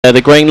The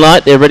green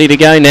light, they're ready to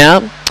go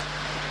now.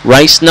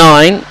 Race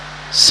 9,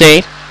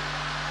 set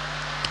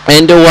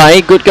and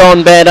away. Good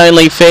Gone Bad,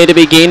 Only Fair to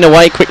begin.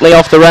 Away quickly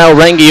off the rail,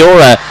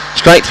 Rangiora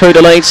straight through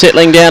to lead,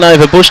 settling down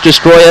over Bush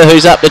Destroyer,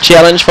 who's up the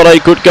challenge.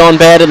 Followed Good Gone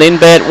Bad and then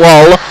Bad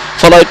Wall,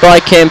 followed by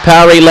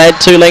Campari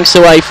Lad. 2 lengths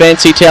away,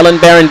 Fancy Talon,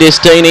 Baron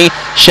Destini,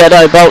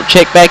 Shadow Bolt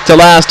check back to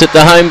last at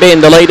the home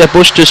bend. The leader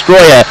Bush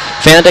Destroyer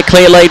found a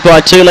clear lead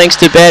by 2 lengths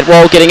to Bad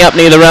Wall, getting up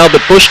near the rail,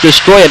 but Bush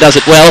Destroyer does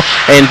it well,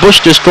 and Bush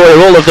Destroyer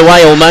all of the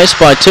way almost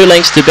by 2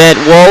 lengths to Bad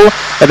Wall.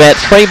 About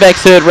 3 back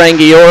third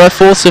Rangiora,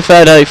 fourth's a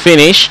photo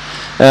finish.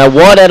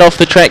 Wide out off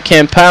the track,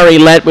 Campari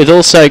Lad, with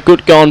also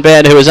Good Gone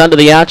Bad, who was under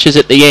the arches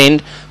at the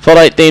end,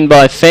 followed then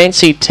by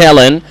Fancy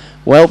Talon.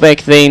 Well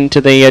back then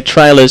to the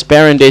trailers,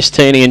 Baron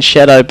Destini and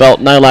Shadow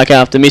Bolt. No luck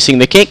after missing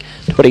the kick.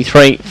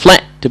 23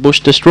 flat to Bush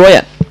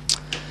Destroyer.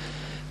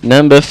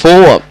 Number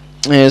 4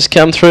 has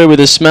come through with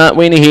a smart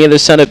winner here, the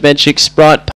Son of Magic Sprite.